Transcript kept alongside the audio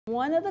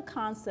One of the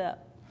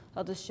concepts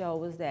of the show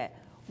was that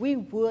we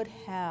would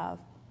have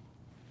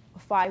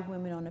 5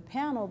 women on the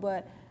panel,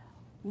 but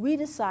we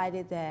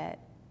decided that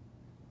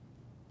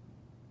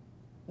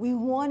we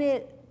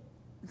wanted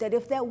that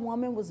if that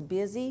woman was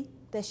busy,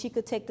 that she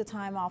could take the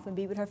time off and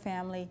be with her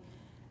family,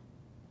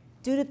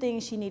 do the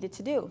things she needed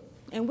to do.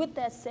 And with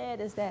that said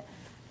is that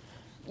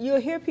you'll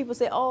hear people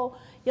say, oh,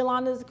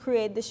 Yolanda's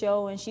created the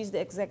show and she's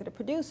the executive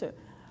producer.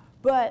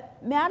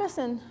 But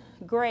Madison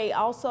Gray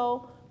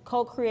also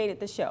co-created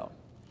the show.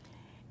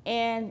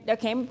 And there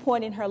came a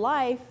point in her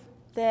life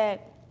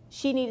that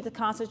she needed to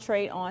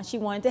concentrate on, she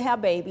wanted to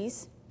have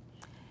babies,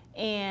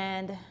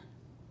 and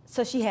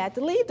so she had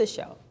to leave the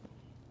show.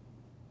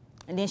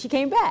 And then she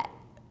came back,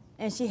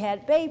 and she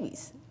had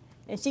babies,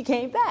 and she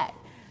came back.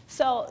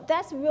 So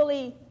that's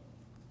really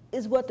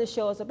is what the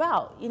show is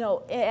about. You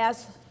know,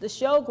 as the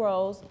show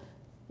grows,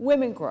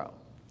 women grow,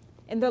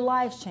 and their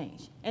lives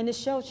change, and the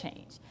show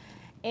change.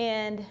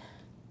 And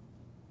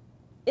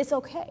it's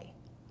okay.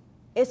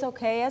 It's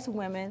okay as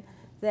women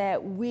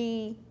that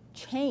we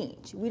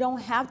change. We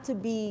don't have to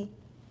be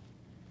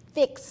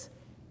fixed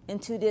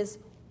into this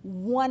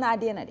one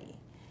identity.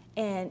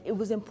 And it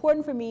was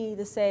important for me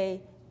to say,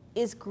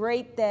 it's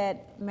great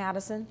that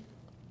Madison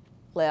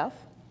left,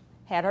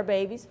 had her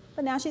babies,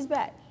 but now she's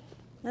back.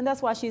 And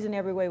that's why she's an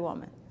everyday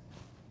woman.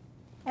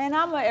 And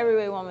I'm an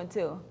everyday woman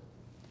too.